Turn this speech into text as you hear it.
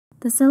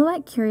The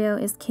Silhouette Curio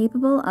is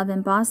capable of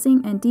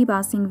embossing and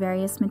debossing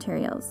various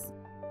materials.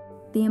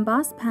 The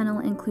Emboss panel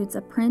includes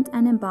a Print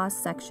and Emboss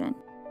section.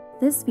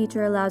 This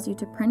feature allows you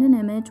to print an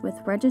image with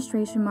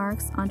registration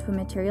marks onto a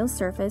material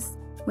surface,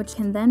 which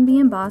can then be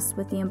embossed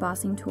with the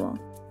embossing tool.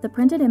 The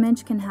printed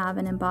image can have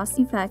an emboss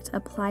effect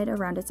applied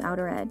around its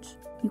outer edge.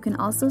 You can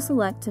also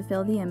select to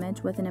fill the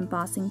image with an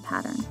embossing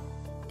pattern.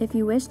 If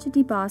you wish to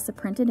deboss a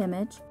printed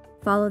image,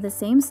 follow the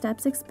same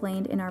steps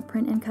explained in our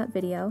print and cut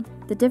video,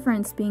 the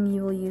difference being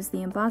you will use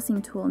the embossing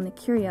tool in the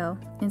Curio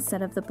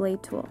instead of the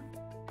blade tool.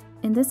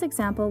 In this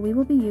example, we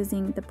will be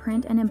using the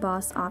Print and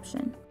Emboss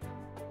option.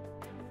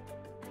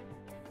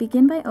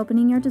 Begin by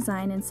opening your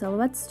design in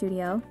Silhouette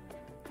Studio,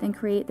 then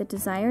create the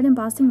desired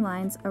embossing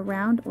lines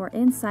around or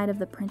inside of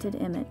the printed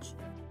image.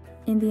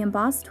 In the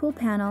Emboss tool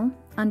panel,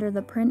 under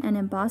the Print and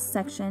Emboss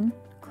section,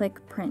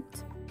 click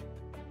Print.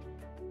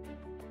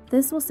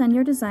 This will send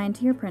your design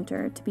to your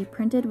printer to be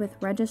printed with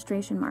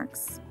registration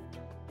marks.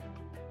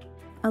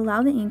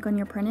 Allow the ink on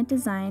your printed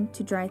design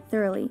to dry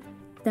thoroughly,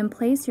 then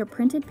place your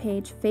printed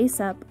page face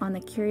up on the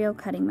Curio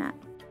cutting mat.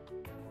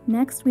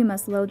 Next, we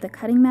must load the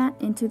cutting mat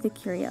into the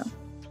Curio.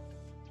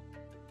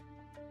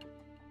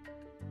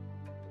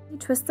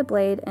 Twist the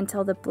blade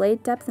until the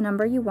blade depth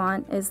number you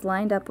want is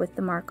lined up with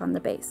the mark on the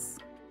base.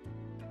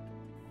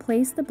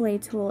 Place the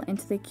blade tool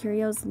into the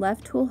Curio's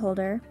left tool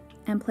holder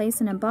and place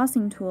an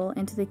embossing tool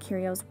into the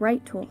Curio's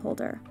right tool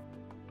holder.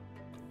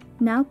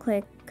 Now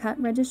click Cut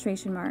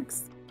Registration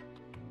Marks,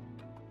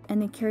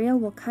 and the Curio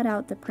will cut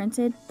out the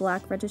printed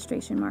black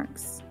registration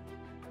marks.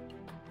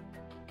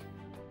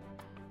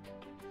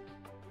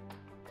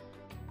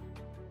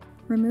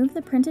 Remove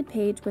the printed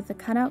page with the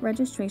cutout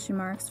registration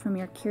marks from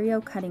your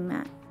Curio cutting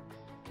mat.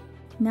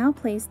 Now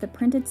place the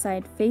printed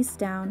side face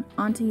down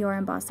onto your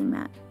embossing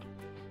mat.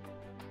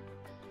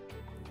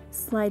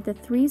 Slide the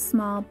 3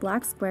 small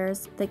black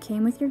squares that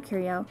came with your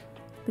Curio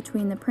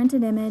between the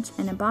printed image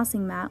and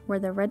embossing mat where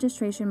the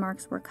registration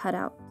marks were cut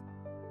out.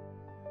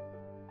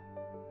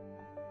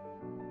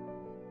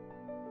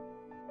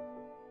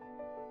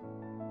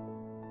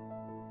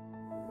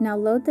 Now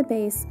load the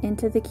base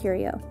into the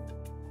Curio.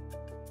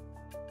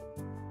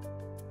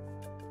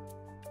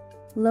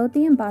 Load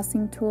the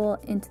embossing tool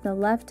into the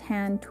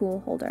left-hand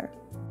tool holder.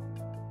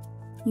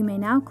 You may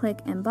now click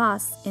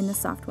Emboss in the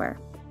software.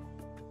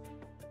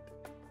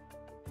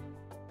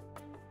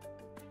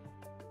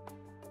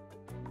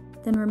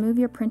 Then remove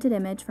your printed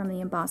image from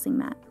the embossing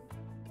mat.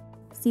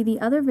 See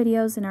the other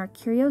videos in our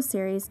Curio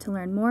series to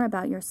learn more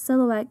about your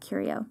Silhouette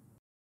Curio.